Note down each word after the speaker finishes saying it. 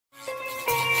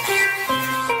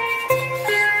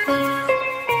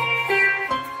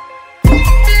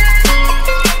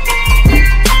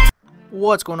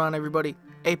What's going on, everybody?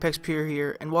 Apex Pure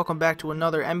here, and welcome back to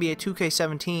another NBA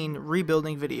 2K17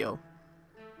 rebuilding video.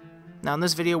 Now in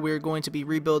this video we are going to be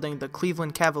rebuilding the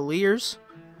Cleveland Cavaliers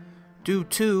due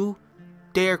to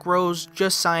Derrick Rose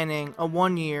just signing a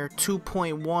 1-year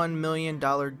 $2.1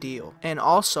 million deal. And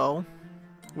also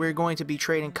we're going to be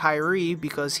trading Kyrie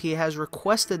because he has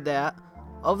requested that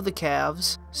of the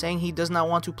Cavs, saying he does not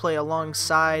want to play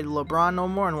alongside LeBron no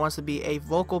more and wants to be a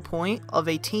vocal point of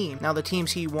a team. Now the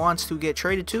teams he wants to get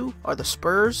traded to are the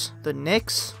Spurs, the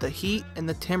Knicks, the Heat, and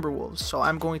the Timberwolves. So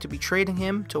I'm going to be trading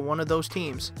him to one of those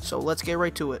teams. So let's get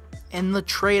right to it. And the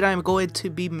trade I'm going to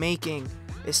be making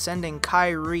is sending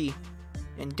Kyrie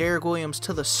and Derrick Williams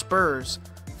to the Spurs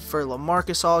for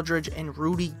LaMarcus Aldridge and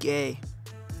Rudy Gay.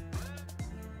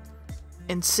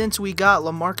 And since we got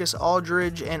LaMarcus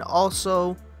Aldridge, and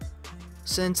also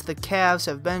since the Cavs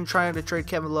have been trying to trade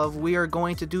Kevin Love, we are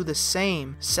going to do the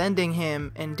same, sending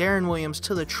him and Darren Williams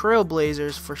to the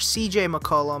Trailblazers for CJ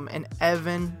McCollum and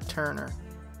Evan Turner.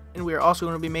 And we are also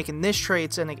going to be making this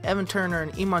trade, sending Evan Turner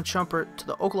and Iman Shumpert to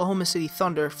the Oklahoma City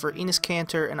Thunder for Enes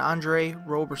Kanter and Andre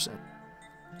Roberson.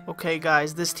 Okay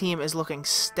guys, this team is looking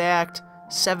stacked,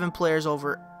 7 players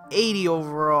over 80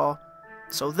 overall.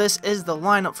 So this is the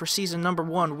lineup for season number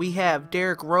 1. We have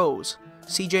Derrick Rose,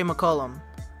 CJ McCollum,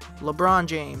 LeBron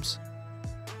James,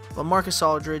 LaMarcus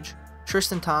Aldridge,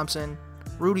 Tristan Thompson,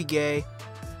 Rudy Gay,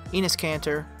 Enes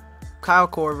Kanter, Kyle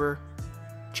Korver,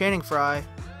 Channing Frye,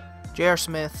 J.R.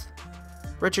 Smith,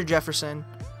 Richard Jefferson,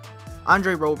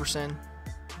 Andre Roberson,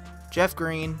 Jeff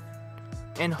Green,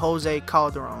 and Jose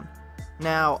Calderon.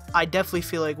 Now, I definitely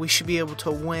feel like we should be able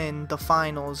to win the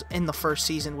finals in the first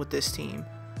season with this team.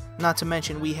 Not to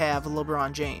mention we have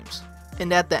LeBron James.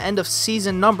 And at the end of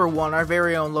season number 1, our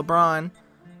very own LeBron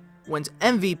wins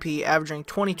MVP, averaging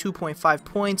 22.5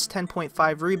 points,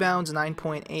 10.5 rebounds,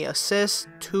 9.8 assists,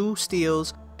 2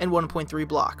 steals, and 1.3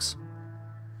 blocks.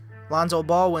 Lonzo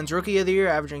Ball wins Rookie of the Year,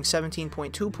 averaging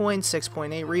 17.2 points,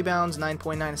 6.8 rebounds,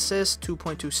 9.9 assists,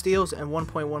 2.2 steals, and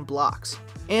 1.1 blocks.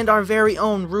 And our very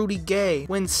own Rudy Gay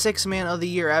wins 6th Man of the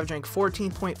Year, averaging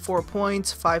 14.4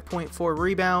 points, 5.4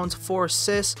 rebounds, 4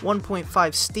 assists,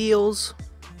 1.5 steals.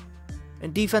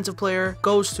 And Defensive Player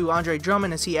goes to Andre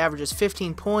Drummond as he averages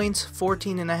 15 points,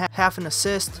 14.5 half an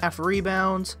assist, half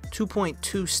rebounds,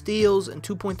 2.2 steals, and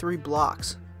 2.3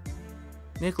 blocks.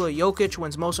 Nikola Jokic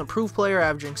wins Most Improved Player,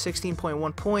 averaging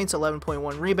 16.1 points,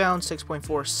 11.1 rebounds,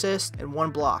 6.4 assists, and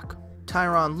 1 block.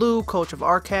 Tyronn Lue, coach of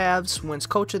our Cavs, wins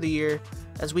Coach of the Year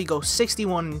as we go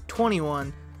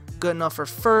 61-21, good enough for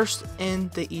first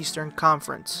in the Eastern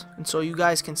Conference. And so you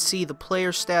guys can see the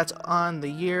player stats on the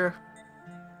year.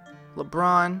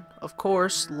 LeBron, of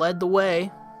course, led the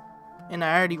way, and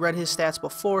I already read his stats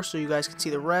before, so you guys can see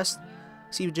the rest.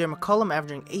 CJ McCollum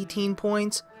averaging 18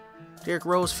 points, Derrick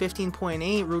Rose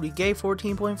 15.8, Rudy Gay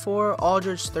 14.4,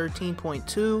 Aldridge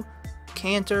 13.2,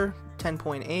 Kanter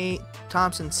 10.8,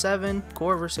 Thompson 7,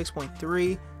 Korver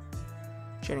 6.3,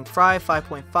 Channing Frye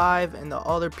 5.5, and the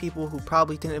other people who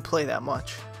probably didn't play that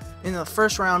much. In the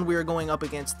first round, we are going up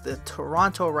against the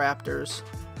Toronto Raptors.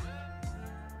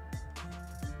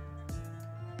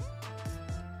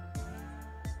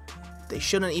 They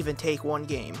shouldn't even take one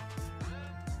game,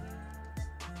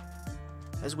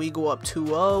 as we go up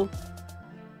 2-0.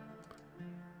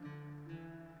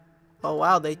 Oh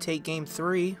wow, they take game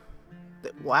 3.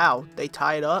 Wow, they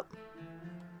tied up.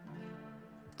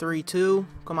 3-2.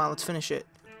 Come on, let's finish it.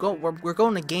 We're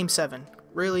going to game 7.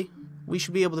 Really? We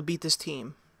should be able to beat this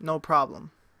team. No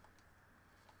problem.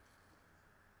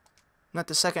 Not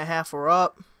the second half, we're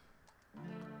up.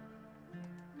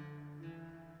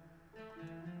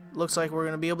 Looks like we're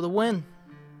going to be able to win.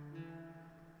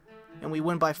 And we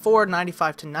win by 4,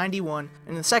 95-91.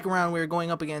 In the second round, we are going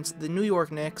up against the New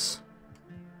York Knicks.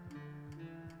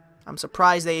 I'm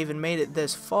surprised they even made it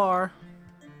this far.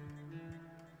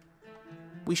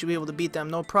 We should be able to beat them,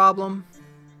 no problem,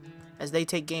 as they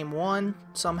take game 1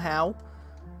 somehow.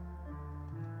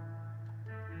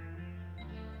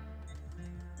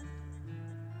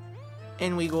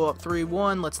 And we go up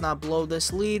 3-1. Let's not blow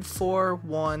this lead.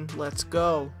 4-1. Let's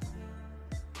go.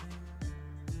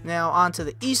 Now on to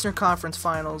the Eastern Conference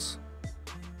Finals.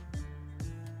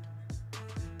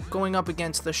 Going up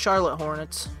against the Charlotte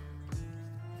Hornets.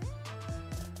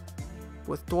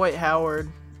 With Dwight Howard,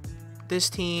 this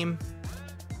team,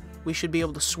 we should be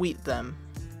able to sweep them.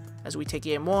 As we take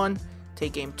game 1,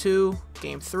 take game 2,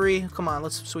 game 3. Come on,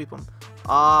 let's sweep them.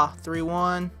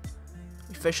 3-1.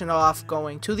 We finish it off,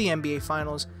 going to the NBA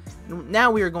Finals.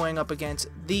 Now we are going up against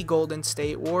the Golden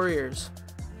State Warriors.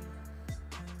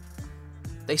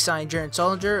 They signed Jared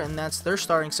Sullinger, and that's their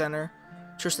starting center.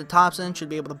 Tristan Thompson should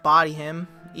be able to body him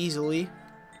easily.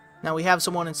 Now we have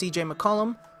someone in CJ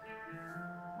McCollum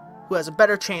who has a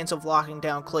better chance of locking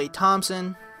down Klay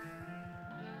Thompson.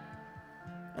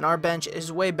 And our bench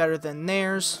is way better than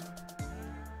theirs.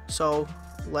 So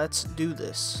let's do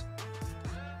this.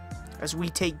 As we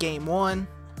take game 1,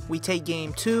 we take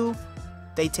game 2,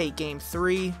 they take game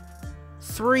 3.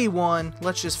 3-1.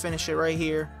 Let's just finish it right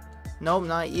here. Nope,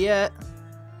 not yet.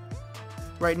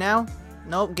 Right now?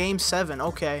 Nope, game 7.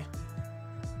 Okay.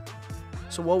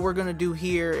 So what we're going to do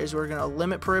here is we're going to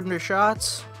limit perimeter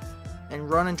shots and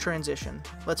run in transition.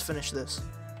 Let's finish this.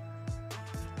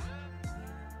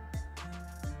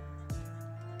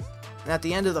 And at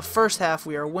the end of the first half,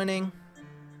 we are winning.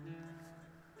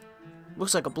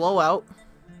 Looks like a blowout.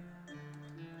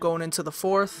 Going into the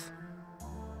fourth.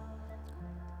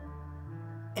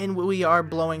 And we are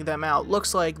blowing them out.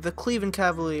 Looks like the Cleveland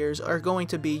Cavaliers are going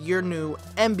to be your new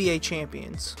NBA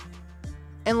champions.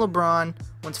 And LeBron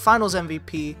wins Finals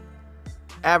MVP,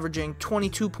 averaging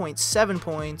 22.7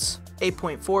 points,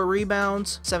 8.4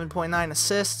 rebounds, 7.9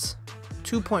 assists,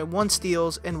 2.1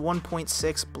 steals, and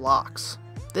 1.6 blocks.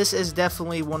 This is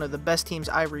definitely one of the best teams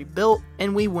I rebuilt,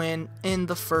 and we win in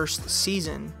the first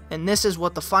season. And this is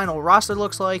what the final roster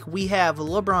looks like. We have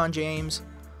LeBron James,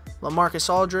 LaMarcus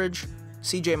Aldridge,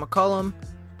 CJ McCollum,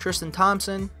 Tristan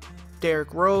Thompson,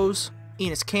 Derrick Rose,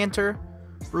 Enes Kanter,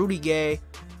 Rudy Gay,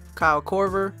 Kyle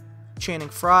Korver, Channing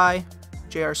Frye,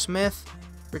 J.R. Smith,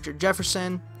 Richard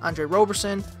Jefferson, Andre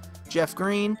Roberson, Jeff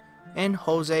Green, and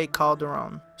Jose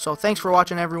Calderon. So thanks for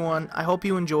watching, everyone. I hope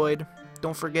you enjoyed.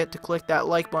 Don't forget to click that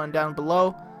like button down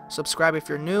below, subscribe if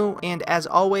you're new, and as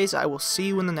always, I will see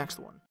you in the next one.